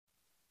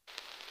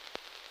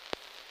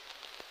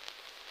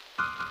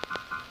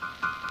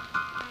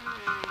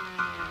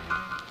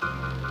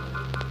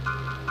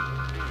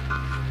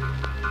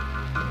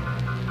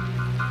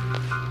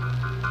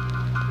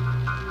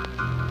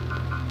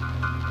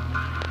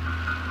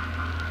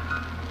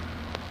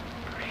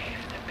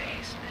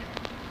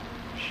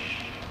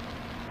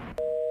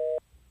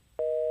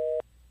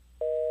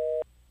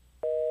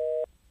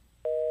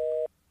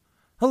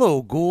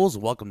Hello, ghouls,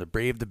 and welcome to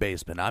Brave the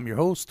Basement. I'm your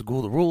host, the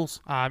Ghoul the Rules.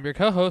 I'm your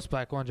co-host,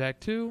 Black One Jack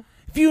 2.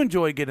 If you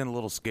enjoy getting a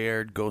little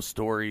scared, ghost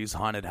stories,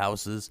 haunted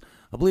houses,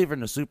 a believer in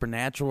the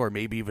supernatural, or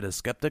maybe even a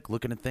skeptic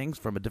looking at things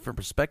from a different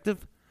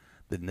perspective,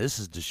 then this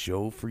is the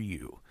show for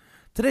you.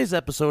 Today's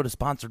episode is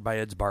sponsored by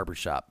Ed's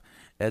Barbershop.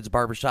 Ed's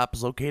Barbershop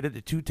is located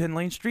at 210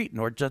 Lane Street,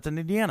 North Judson,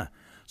 Indiana.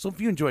 So if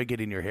you enjoy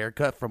getting your hair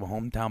cut from a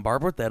hometown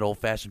barber with that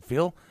old-fashioned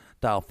feel,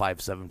 dial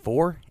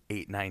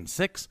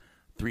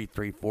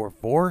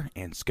 574-896-3344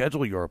 and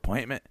schedule your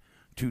appointment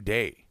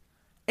today.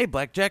 Hey,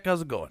 Blackjack,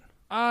 how's it going?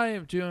 I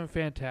am doing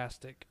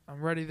fantastic.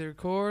 I'm ready to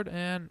record,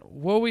 and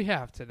what we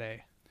have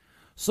today?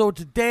 So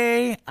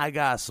today, I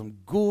got some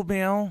ghoul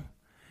mail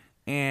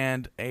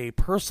and a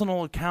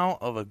personal account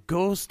of a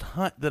ghost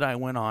hunt that I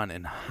went on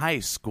in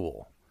high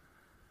school.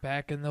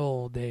 Back in the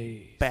old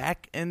days.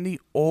 Back in the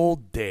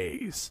old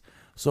days.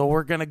 So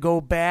we're going to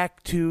go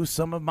back to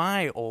some of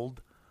my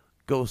old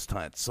ghost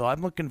hunts. So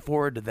I'm looking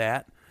forward to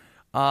that.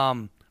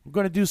 We're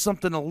going to do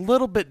something a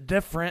little bit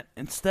different.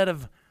 Instead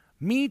of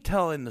me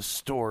telling the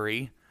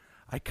story,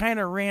 I kind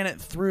of ran it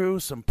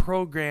through some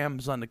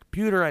programs on the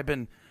computer I've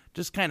been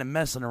just kind of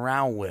messing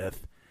around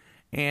with.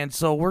 And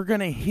so we're going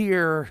to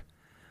hear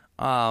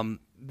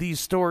these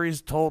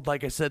stories told,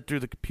 like I said, through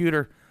the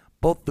computer,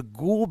 both the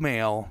ghoul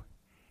mail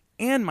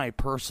and my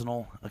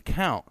personal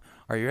account.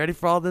 Are you ready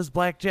for all this,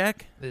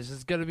 Blackjack? This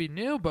is going to be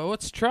new, but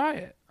let's try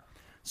it.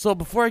 So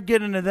before I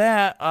get into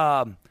that,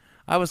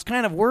 I was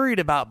kind of worried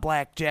about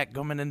Blackjack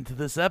coming into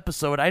this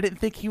episode. I didn't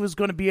think he was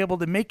going to be able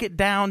to make it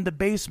down the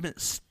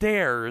basement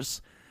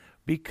stairs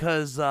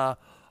because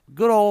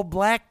good old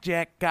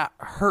Blackjack got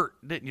hurt,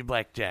 didn't you,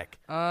 Blackjack?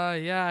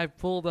 Yeah, I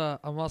pulled a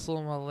muscle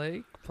in my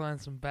leg playing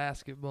some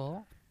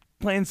basketball.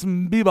 Playing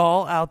some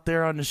b-ball out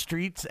there on the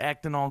streets,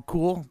 acting all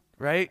cool,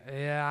 right?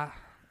 Yeah.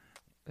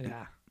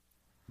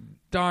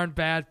 Darn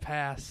bad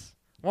pass.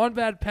 One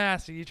bad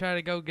pass, and you try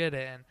to go get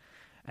it,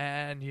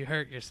 and you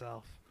hurt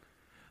yourself.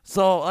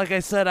 So, like I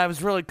said, I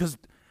was really, because,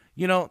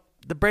 the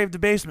Brave the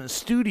Basement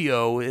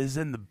studio is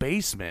in the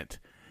basement,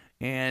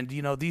 and,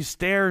 these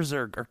stairs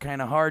are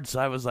kind of hard, so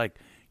I was like,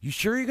 you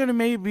sure you're going to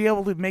maybe be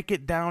able to make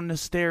it down the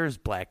stairs,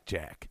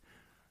 Blackjack?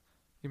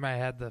 You might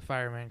have had the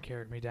fireman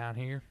carry me down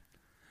here.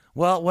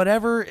 Well,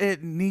 whatever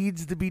it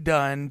needs to be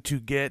done to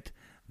get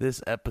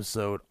this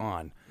episode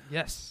on.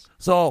 Yes.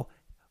 So,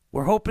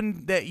 we're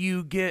hoping that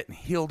you get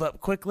healed up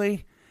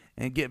quickly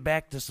and get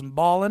back to some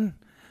balling.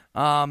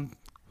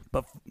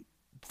 But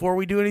before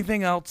we do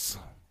anything else,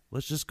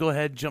 let's just go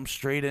ahead and jump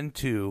straight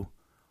into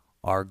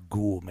our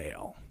ghoul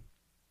mail.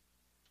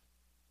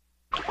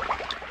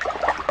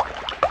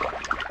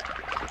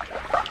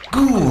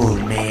 Ghoul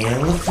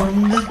mail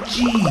from the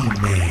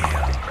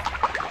Gmail.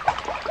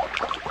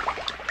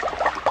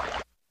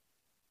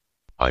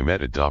 I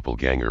met a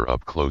doppelganger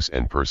up close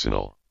and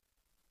personal.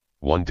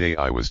 One day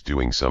I was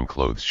doing some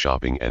clothes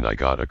shopping and I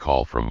got a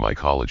call from my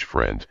college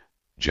friend,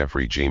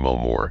 Jeffrey J.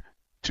 Moore,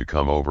 to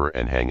come over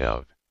and hang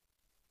out.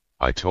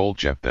 I told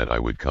Jeff that I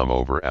would come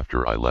over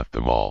after I left the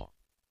mall.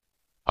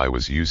 I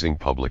was using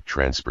public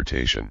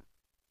transportation.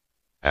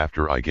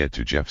 After I get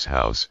to Jeff's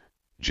house,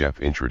 Jeff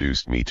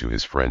introduced me to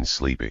his friend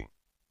Sleepy.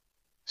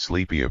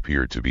 Sleepy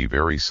appeared to be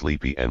very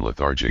sleepy and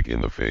lethargic in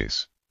the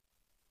face.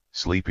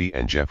 Sleepy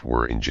and Jeff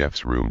were in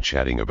Jeff's room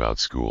chatting about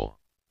school.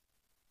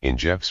 In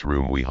Jeff's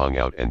room we hung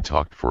out and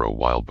talked for a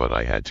while, but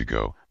I had to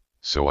go,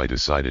 so I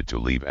decided to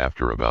leave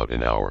after about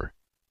an hour.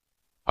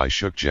 I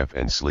shook Jeff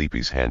and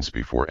Sleepy's hands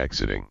before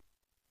exiting.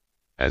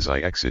 As I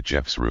exit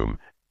Jeff's room,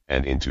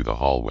 and into the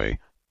hallway,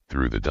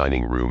 through the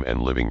dining room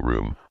and living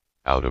room,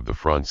 out of the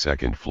front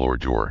second floor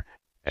door,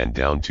 and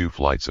down 2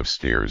 flights of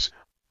stairs,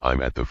 I'm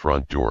at the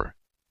front door.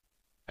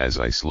 As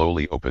I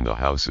slowly open the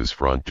house's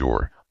front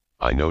door,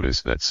 I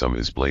notice that some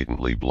is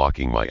blatantly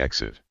blocking my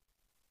exit.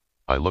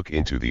 I look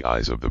into the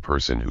eyes of the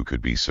person who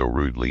could be so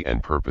rudely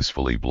and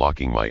purposefully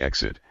blocking my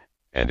exit,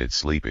 and it's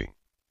Sleepy.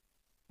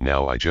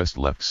 Now I just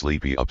left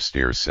Sleepy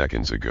upstairs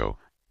seconds ago,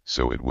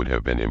 so it would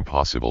have been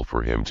impossible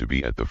for him to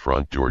be at the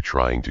front door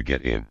trying to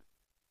get in.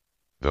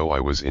 Though I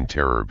was in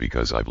terror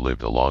because I've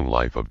lived a long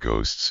life of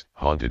ghosts,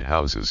 haunted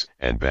houses,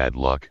 and bad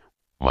luck,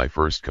 my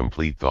first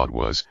complete thought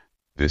was,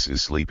 this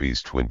is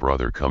Sleepy's twin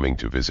brother coming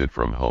to visit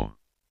from home.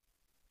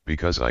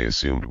 Because I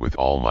assumed with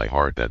all my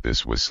heart that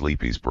this was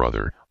Sleepy's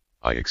brother,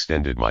 I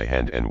extended my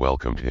hand and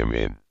welcomed him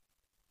in.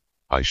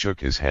 I shook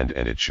his hand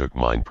and it shook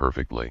mine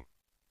perfectly.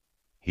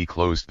 He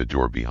closed the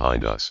door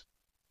behind us.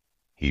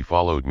 He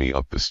followed me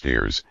up the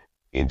stairs,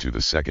 into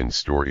the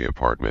second-story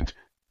apartment,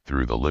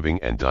 through the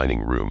living and dining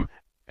room,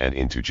 and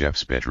into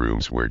Jeff's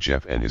bedrooms where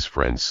Jeff and his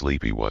friend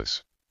Sleepy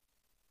was.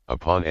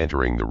 Upon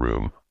entering the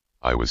room,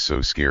 I was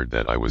so scared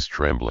that I was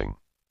trembling.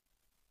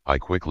 I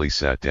quickly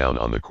sat down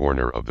on the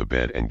corner of the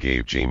bed and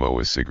gave J-Mo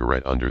a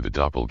cigarette under the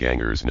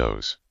doppelganger's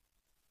nose.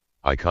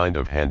 I kind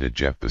of handed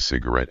Jeff the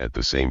cigarette at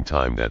the same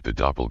time that the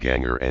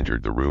doppelganger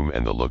entered the room,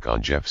 and the look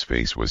on Jeff's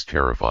face was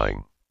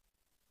terrifying.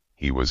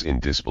 He was in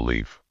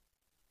disbelief.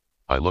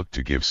 I looked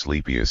to give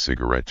Sleepy a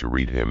cigarette to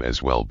read him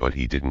as well, but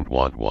he didn't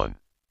want one.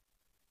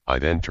 I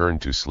then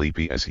turned to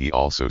Sleepy as he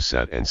also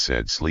sat and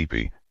said,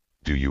 "Sleepy,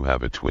 Do you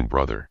have a twin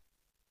brother?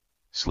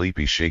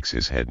 Sleepy shakes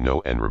his head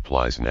no and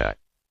replies Nat.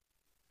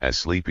 As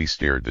Sleepy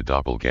stared the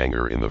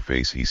doppelganger in the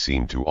face, he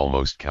seemed to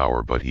almost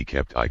cower, but he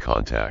kept eye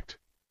contact.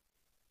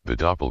 The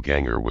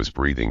doppelganger was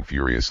breathing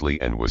furiously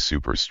and was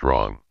super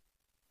strong.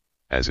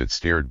 As it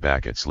stared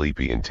back at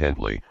Sleepy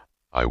intently,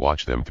 I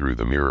watched them through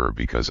the mirror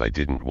because I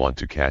didn't want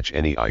to catch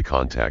any eye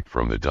contact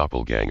from the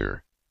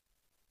doppelganger.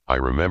 I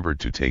remembered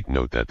to take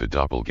note that the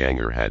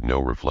doppelganger had no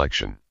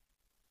reflection.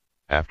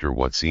 After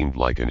what seemed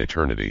like an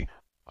eternity,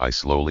 I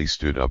slowly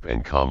stood up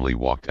and calmly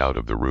walked out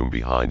of the room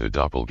behind the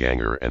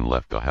doppelganger and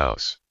left the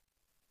house.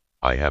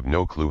 I have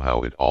no clue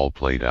how it all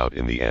played out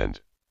in the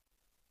end.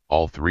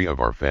 All three of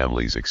our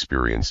families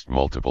experienced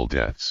multiple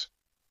deaths.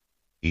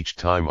 Each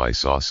time I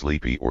saw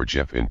Sleepy or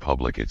Jeff in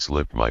public, it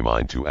slipped my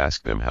mind to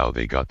ask them how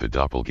they got the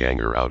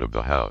doppelganger out of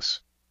the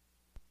house.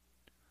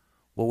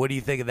 Well, what do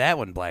you think of that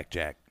one,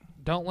 Blackjack?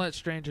 Don't let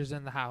strangers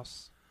in the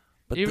house.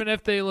 But Even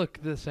if they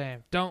look the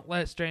same, don't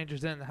let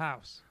strangers in the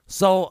house.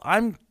 So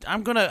I'm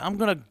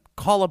gonna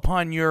call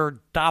upon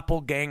your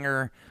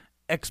doppelganger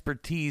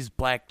expertise,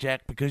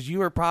 Blackjack, because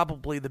you are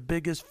probably the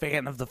biggest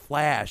fan of the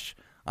Flash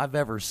I've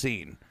ever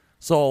seen.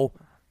 So,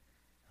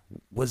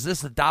 was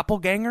this a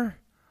doppelganger?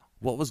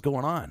 What was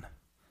going on?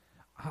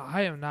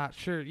 I am not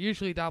sure.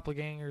 Usually,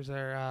 doppelgangers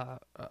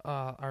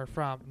are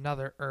from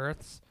another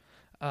Earths,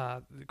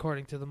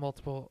 according to the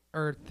multiple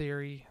Earth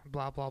theory.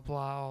 Blah blah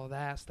blah, all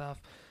that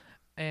stuff.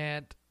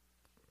 And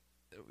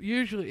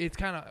usually it's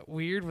kind of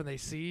weird when they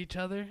see each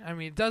other. I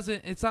mean,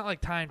 it's not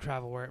like time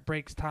travel where it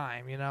breaks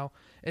time, you know?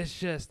 It's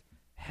just,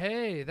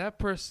 hey, that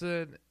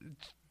person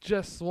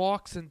just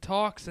walks and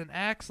talks and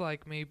acts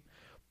like me,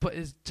 but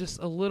is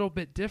just a little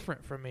bit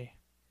different from me.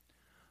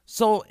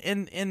 So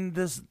in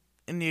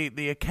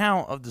the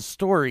account of the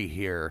story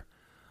here,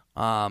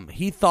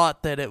 he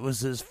thought that it was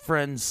his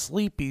friend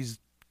Sleepy's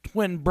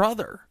twin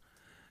brother.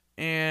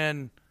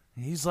 And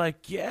he's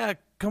like, yeah,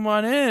 come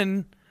on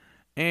in.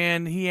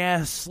 And he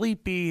asked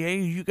Sleepy,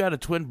 hey, you got a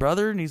twin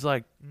brother? And he's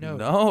like,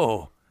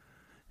 no.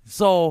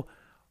 So,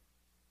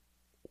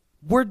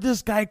 where'd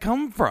this guy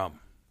come from?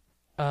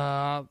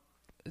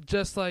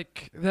 Just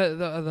like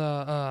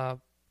the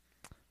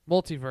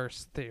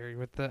multiverse theory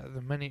with the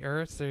many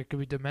Earths, there could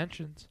be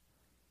dimensions.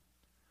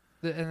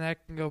 And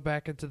that can go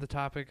back into the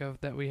topic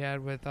of that we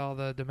had with all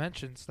the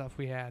dimension stuff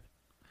we had.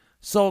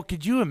 So,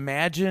 could you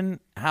imagine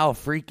how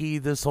freaky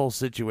this whole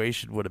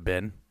situation would have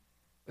been?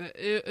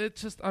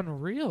 It's just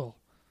unreal.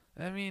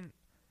 I mean,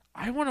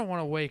 I wouldn't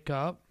want to wake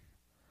up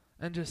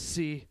and just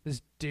see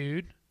this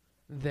dude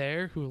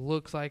there who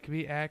looks like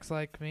me, acts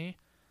like me.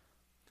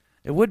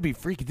 It would be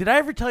freaky. Did I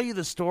ever tell you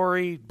the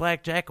story,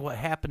 Blackjack, what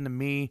happened to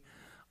me?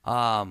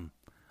 I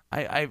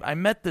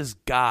met this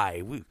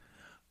guy.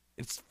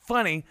 It's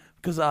funny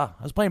because I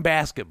was playing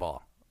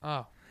basketball.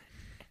 Oh.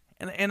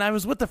 And I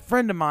was with a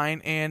friend of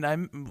mine,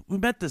 and we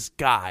met this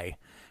guy,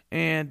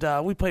 and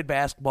we played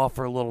basketball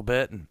for a little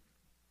bit, and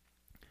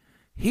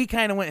he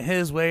kind of went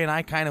his way, and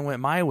I kind of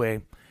went my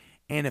way.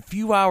 And a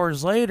few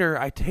hours later,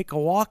 I take a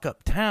walk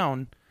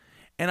uptown,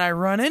 and I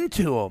run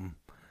into him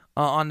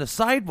on the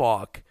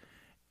sidewalk,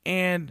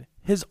 and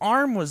his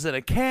arm was in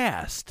a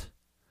cast.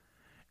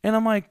 And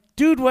I'm like,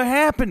 dude, what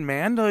happened,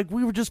 man? Like,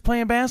 we were just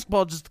playing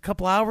basketball just a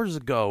couple hours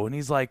ago. And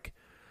he's like,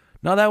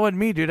 no, that wasn't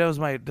me, dude. That was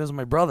my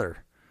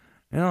brother.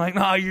 And I'm like,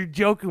 no, you're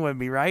joking with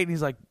me, right? And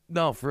he's like,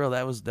 no, for real,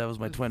 that was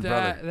my twin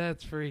brother.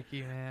 That's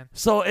freaky, man.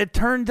 So it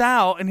turned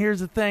out, and here's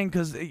the thing,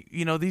 because,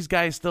 you know, these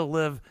guys still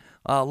live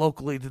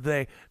locally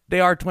today. They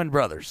are twin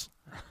brothers.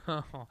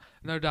 No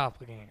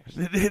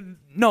doppelgangers.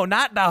 No,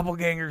 not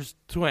doppelgangers,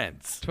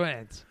 twins.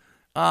 Twins.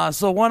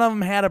 So one of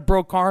them had a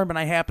broke arm, and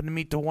I happened to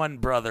meet the one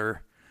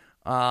brother.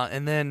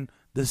 And then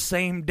the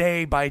same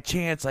day, by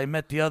chance, I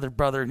met the other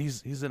brother, and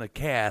he's in a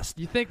cast.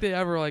 You think they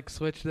ever, like,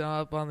 switched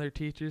up on their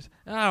teachers?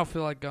 I don't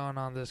feel like going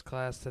on this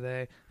class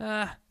today.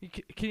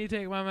 Can you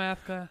take my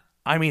math class?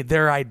 I mean,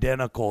 they're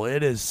identical.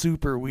 It is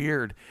super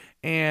weird.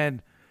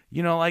 And,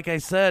 you know, like I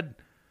said,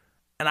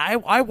 and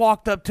I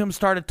walked up to him,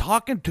 started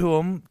talking to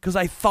him, because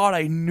I thought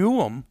I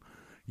knew him,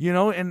 you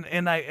know,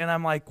 and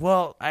I'm like,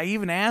 well, I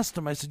even asked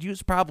him, I said, you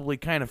was probably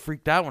kind of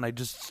freaked out when I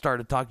just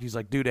started talking. He's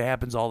like, dude, it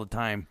happens all the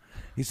time.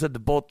 He said to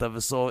both of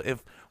us. So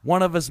if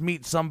one of us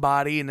meets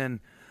somebody and then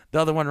the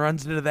other one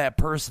runs into that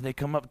person, they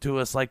come up to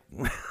us like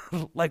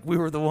like we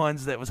were the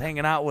ones that was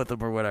hanging out with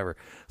them or whatever.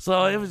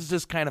 So it was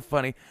just kind of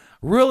funny.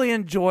 Really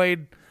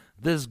enjoyed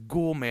this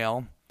ghoul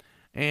mail.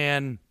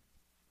 And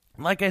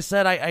like I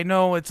said, I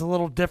know it's a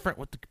little different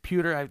with the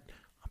computer. I'm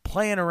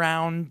playing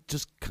around,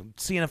 just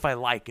seeing if I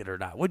like it or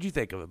not. What'd you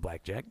think of it,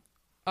 Blackjack?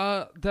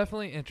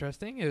 Definitely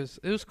interesting. It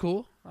was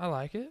cool. I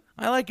like it.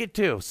 I like it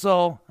too.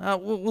 So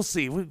we'll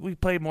see. We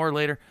play more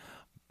later.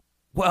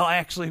 Well,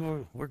 actually,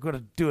 we're going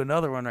to do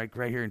another one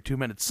right here in 2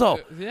 minutes.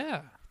 So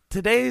yeah,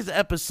 today's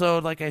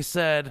episode, like I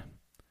said,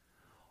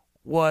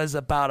 was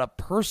about a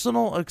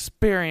personal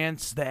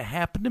experience that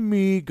happened to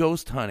me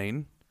ghost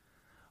hunting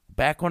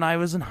back when I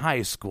was in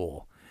high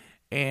school,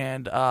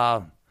 and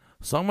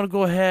so I'm going to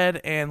go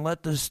ahead and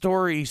let the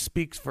story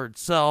speak for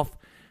itself,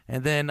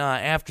 and then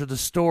after the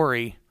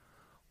story,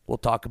 we'll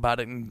talk about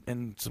it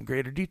in some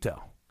greater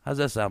detail. How's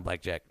that sound,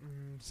 Blackjack?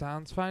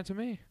 Sounds fine to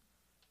me.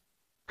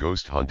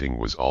 Ghost hunting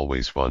was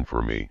always fun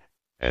for me,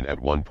 and at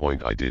one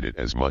point I did it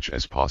as much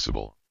as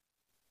possible.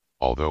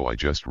 Although I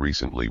just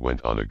recently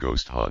went on a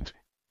ghost hunt,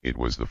 it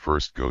was the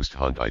first ghost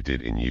hunt I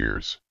did in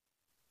years.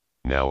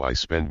 Now I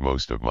spend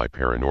most of my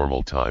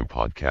paranormal time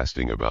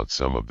podcasting about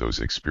some of those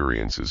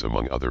experiences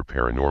among other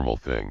paranormal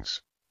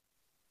things.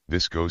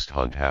 This ghost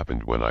hunt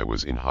happened when I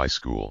was in high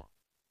school.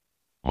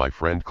 My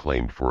friend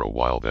claimed for a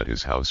while that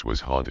his house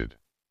was haunted.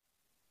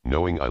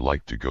 Knowing I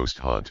liked to ghost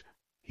hunt,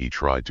 he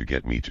tried to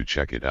get me to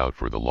check it out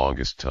for the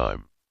longest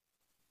time.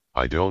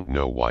 I don't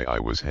know why I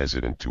was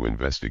hesitant to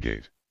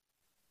investigate.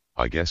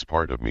 I guess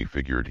part of me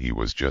figured he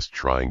was just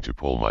trying to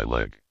pull my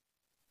leg.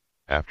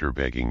 After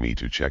begging me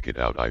to check it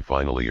out, I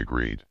finally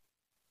agreed.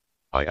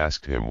 I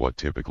asked him what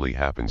typically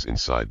happens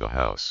inside the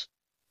house.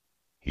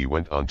 He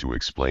went on to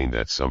explain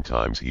that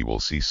sometimes he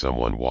will see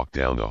someone walk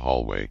down the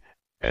hallway,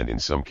 and in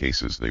some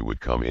cases they would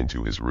come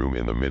into his room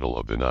in the middle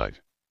of the night.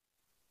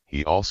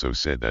 He also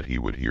said that he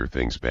would hear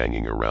things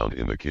banging around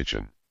in the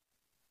kitchen.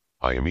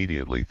 I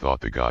immediately thought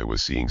the guy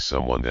was seeing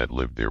someone that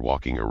lived there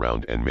walking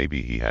around, and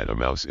maybe he had a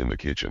mouse in the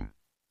kitchen.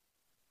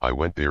 I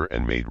went there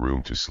and made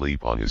room to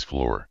sleep on his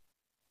floor.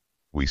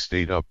 We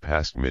stayed up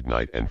past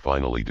midnight and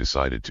finally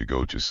decided to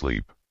go to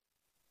sleep.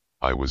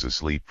 I was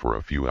asleep for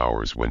a few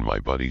hours when my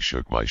buddy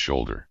shook my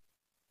shoulder.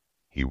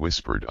 He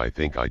whispered, "I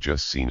think I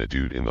just seen a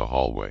dude in the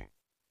hallway."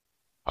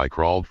 I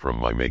crawled from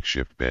my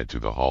makeshift bed to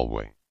the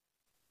hallway.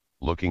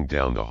 Looking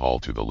down the hall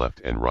to the left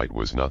and right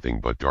was nothing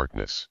but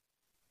darkness.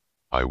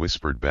 I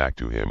whispered back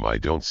to him, "I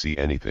don't see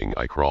anything."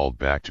 I crawled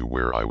back to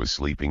where I was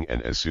sleeping,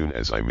 and as soon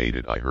as I made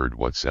it, I heard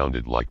what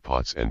sounded like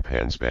pots and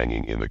pans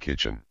banging in the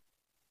kitchen.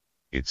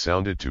 It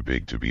sounded too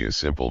big to be a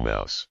simple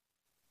mouse.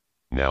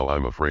 Now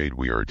I'm afraid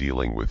we are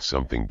dealing with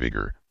something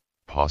bigger,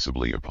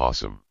 possibly a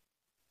possum.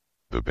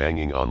 The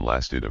banging on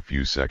lasted a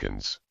few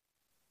seconds.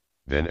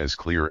 Then, as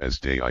clear as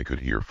day, I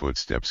could hear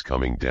footsteps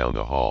coming down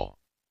the hall.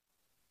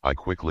 I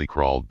quickly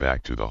crawled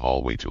back to the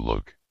hallway to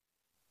look.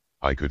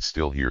 I could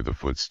still hear the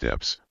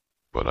footsteps,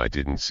 but I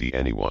didn't see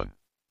anyone.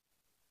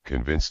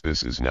 Convinced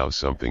this is now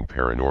something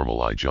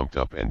paranormal, I jumped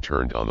up and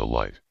turned on the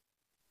light.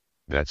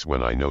 That's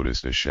when I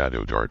noticed a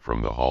shadow dart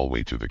from the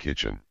hallway to the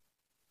kitchen.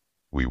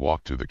 We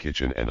walked to the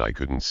kitchen and I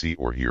couldn't see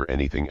or hear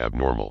anything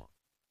abnormal.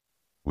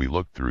 We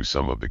looked through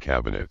some of the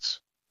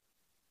cabinets.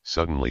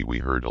 Suddenly we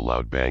heard a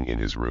loud bang in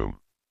his room.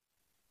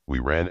 We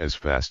ran as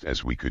fast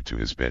as we could to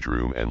his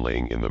bedroom, and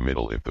laying in the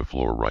middle of the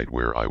floor right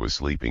where I was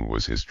sleeping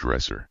was his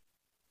dresser.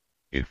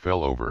 It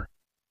fell over.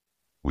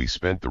 We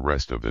spent the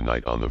rest of the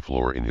night on the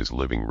floor in his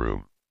living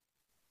room.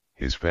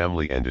 His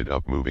family ended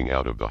up moving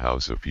out of the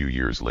house a few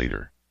years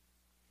later.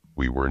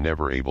 We were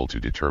never able to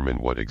determine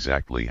what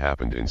exactly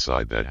happened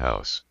inside that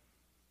house.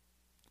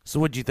 So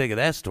what'd you think of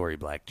that story,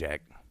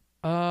 Blackjack?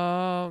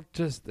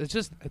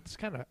 It's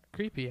kind of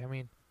creepy. I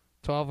mean,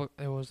 12,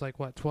 it was like,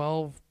 what,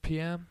 12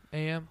 p.m.,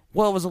 a.m.?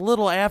 Well, it was a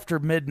little after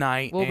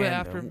midnight. A little bit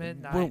after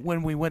midnight.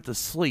 When we went to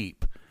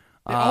sleep.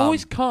 They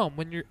always come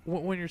when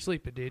you're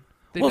sleeping, dude.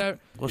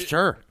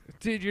 Sure.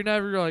 Dude, you're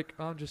never like,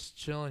 I'm just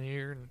chilling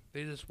here, and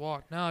they just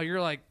walk. No,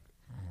 you're like,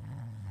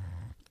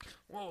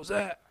 what was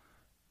that?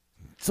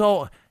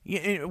 So,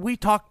 we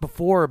talked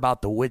before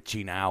about the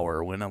witching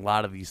hour when a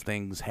lot of these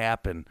things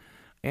happen.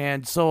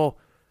 And so,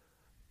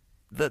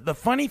 the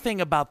funny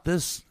thing about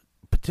this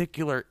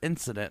particular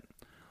incident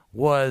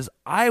was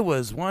I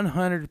was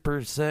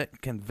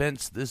 100%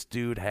 convinced this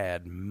dude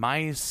had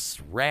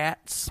mice,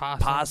 rats,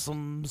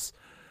 possums.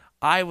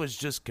 I was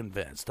just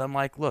convinced. I'm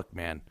like, look,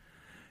 man,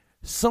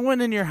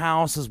 someone in your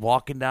house is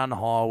walking down the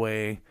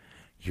hallway.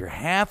 You're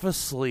half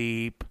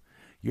asleep.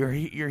 You're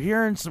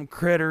hearing some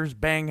critters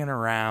banging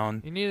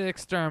around. You need an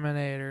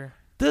exterminator.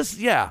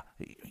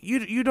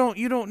 You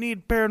don't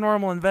need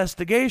paranormal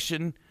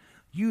investigation.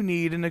 You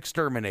need an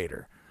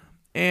exterminator.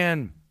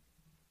 And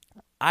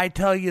I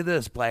tell you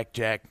this,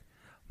 Blackjack,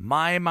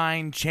 my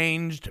mind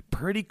changed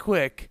pretty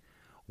quick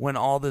when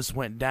all this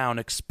went down,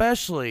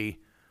 especially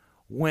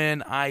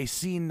when I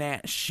seen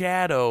that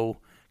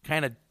shadow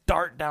kind of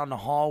dart down the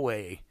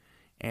hallway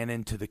and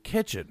into the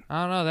kitchen.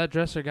 I don't know, that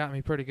dresser got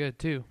me pretty good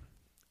too.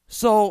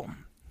 So,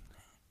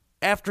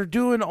 after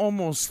doing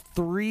almost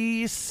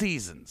 3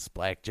 seasons,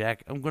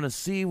 Blackjack, I'm going to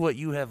see what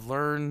you have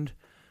learned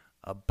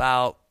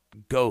about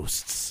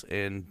ghosts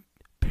and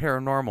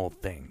paranormal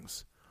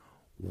things.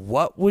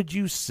 What would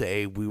you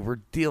say we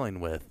were dealing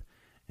with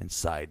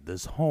inside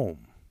this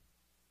home?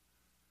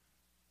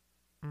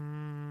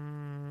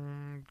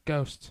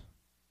 Ghost.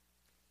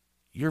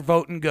 You're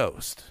voting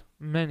ghost.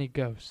 Many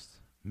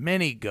ghosts.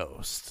 Many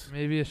ghosts.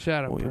 Maybe a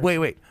shadow person.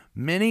 Wait.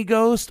 Mini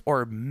ghost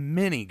or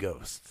mini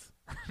ghosts?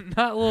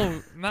 Not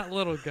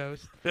little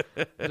ghost.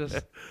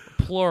 Just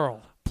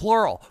plural.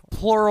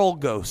 Plural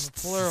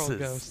ghosts. Plural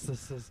ghosts.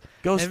 This is.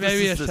 Ghost. And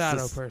maybe a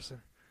shadow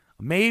person.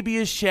 Maybe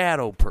a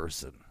shadow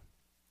person.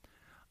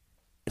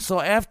 So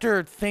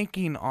after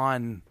thinking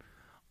on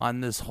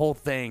this whole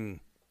thing,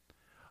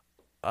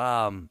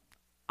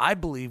 I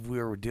believe we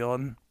were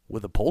dealing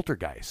with a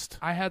poltergeist.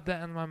 I had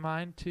that in my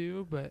mind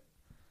too, but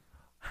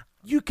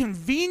You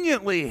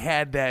conveniently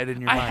had that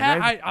in your mind,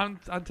 right? I'm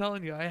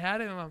telling you, I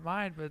had it in my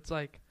mind, but it's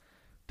like,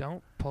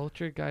 don't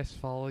poltergeists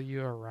follow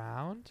you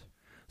around?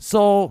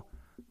 So,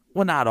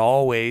 well, not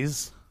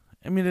always.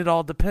 I mean, it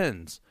all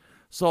depends.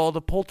 So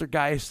the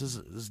poltergeist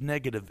is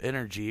negative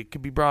energy. It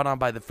could be brought on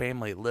by the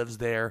family that lives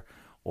there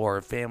or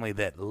a family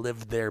that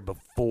lived there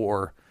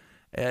before.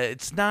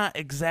 It's not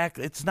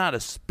a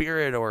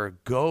spirit or a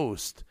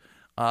ghost.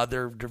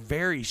 They're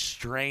very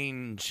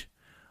strange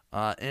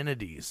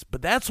entities.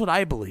 But that's what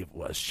I believe it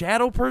was.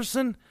 Shadow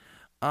person,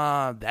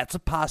 that's a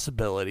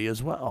possibility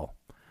as well.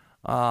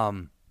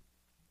 I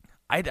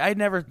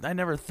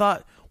never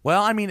thought.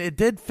 Well, I mean, it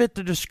did fit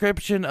the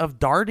description of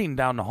darting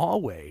down the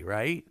hallway,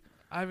 right?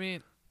 I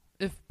mean,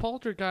 if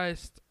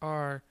poltergeists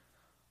are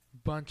a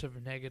bunch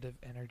of negative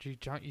energy,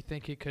 don't you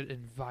think it could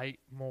invite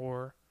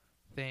more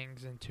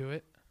things into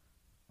it?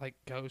 Like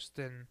ghosts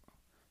and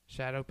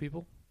shadow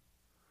people?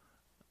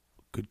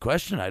 Good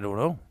question. I don't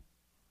know.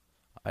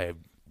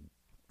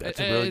 That's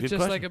a really good question. It's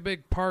just like a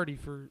big party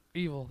for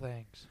evil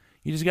things.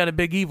 You just got a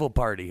big evil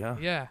party, huh?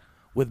 Yeah.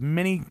 With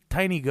many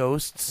tiny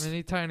ghosts.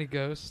 Many tiny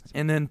ghosts.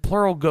 And then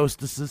plural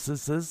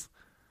ghostesses.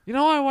 You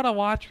know what I want to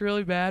watch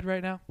really bad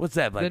right now? What's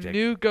that, Blackjack? The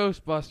new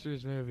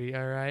Ghostbusters movie,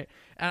 all right?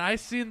 And I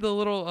seen the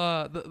little,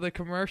 the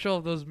commercial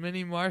of those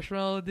mini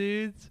marshmallow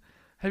dudes.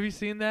 Have you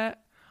seen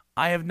that?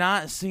 I have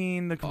not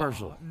seen the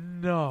commercial. Oh,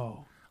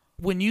 no.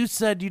 When you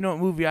said, you know what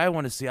movie I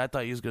want to see, I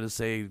thought you was going to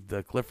say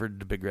the Clifford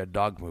the Big Red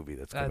Dog movie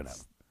that's coming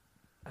out.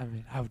 I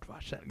mean, I would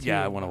watch that too.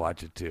 Yeah, I want to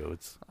watch it too.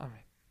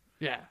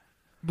 Yeah.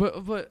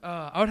 But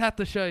I would have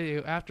to show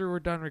you after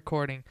we're done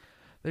recording.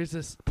 There's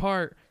this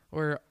part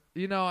where,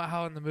 you know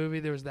how in the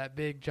movie there was that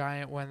big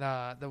giant when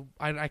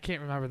I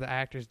can't remember the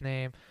actor's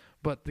name,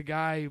 but the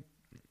guy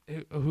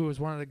who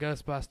was one of the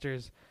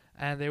Ghostbusters,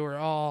 and they were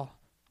all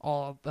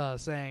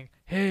saying,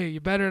 "Hey,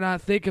 you better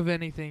not think of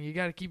anything. You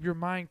got to keep your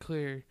mind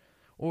clear,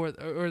 or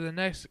the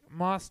next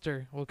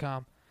monster will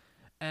come."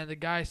 And the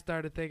guy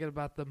started thinking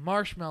about the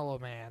Marshmallow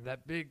Man,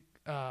 that big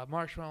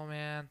Marshmallow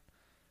Man,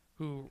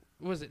 who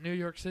was it, New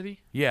York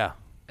City? Yeah.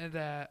 And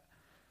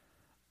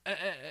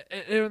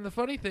and the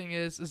funny thing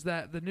is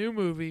that the new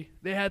movie,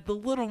 they had the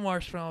little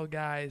marshmallow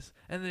guys,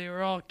 and they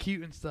were all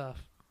cute and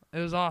stuff. It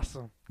was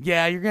awesome.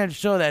 Yeah, you're going to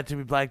show that to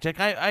me, Blackjack.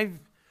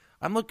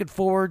 I'm looking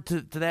forward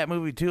to that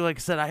movie, too. Like I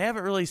said, I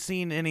haven't really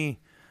seen any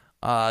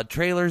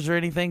trailers or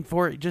anything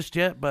for it just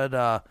yet,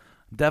 but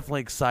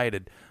definitely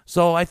excited.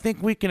 So I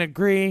think we can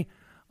agree.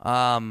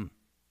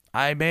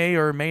 I may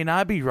or may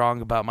not be wrong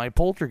about my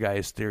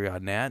poltergeist theory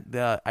on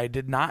that. I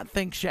did not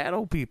think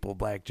shadow people,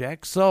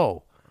 Blackjack.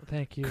 So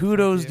thank you.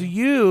 Kudos to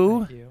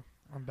you. Thank you.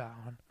 I'm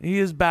bowing. He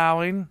is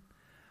bowing.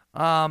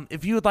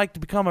 If you would like to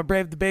become a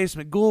Brave the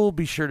Basement ghoul,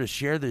 be sure to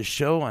share this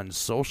show on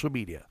social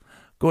media.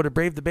 Go to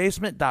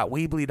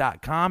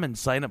bravethebasement.weebly.com and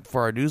sign up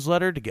for our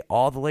newsletter to get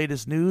all the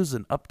latest news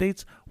and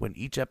updates when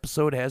each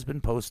episode has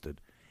been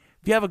posted.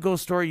 If you have a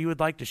ghost story you would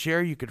like to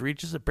share, you could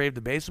reach us at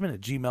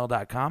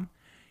bravethebasement@gmail.com.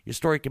 Your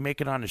story can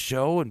make it on the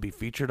show and be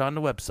featured on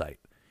the website.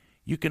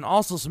 You can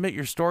also submit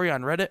your story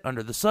on Reddit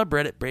under the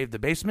subreddit Brave the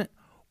Basement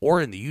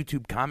or in the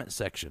YouTube comment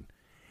section.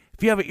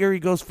 If you have an eerie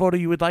ghost photo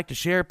you would like to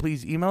share,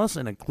 please email us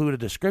and include a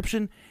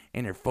description,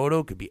 and your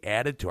photo could be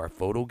added to our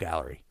photo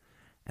gallery.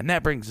 And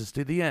that brings us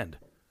to the end.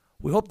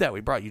 We hope that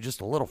we brought you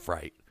just a little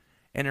fright.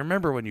 And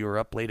remember when you were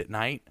up late at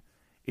night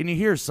and you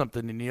hear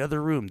something in the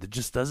other room that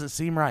just doesn't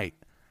seem right.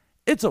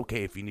 It's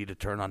okay if you need to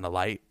turn on the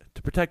light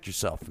to protect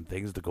yourself from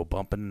things that go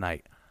bump in the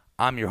night.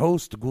 I'm your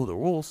host, The Ghoul That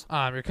Rules.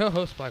 I'm your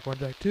co-host, Black One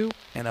Jack 2.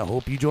 And I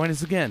hope you join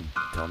us again.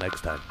 Until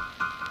next time.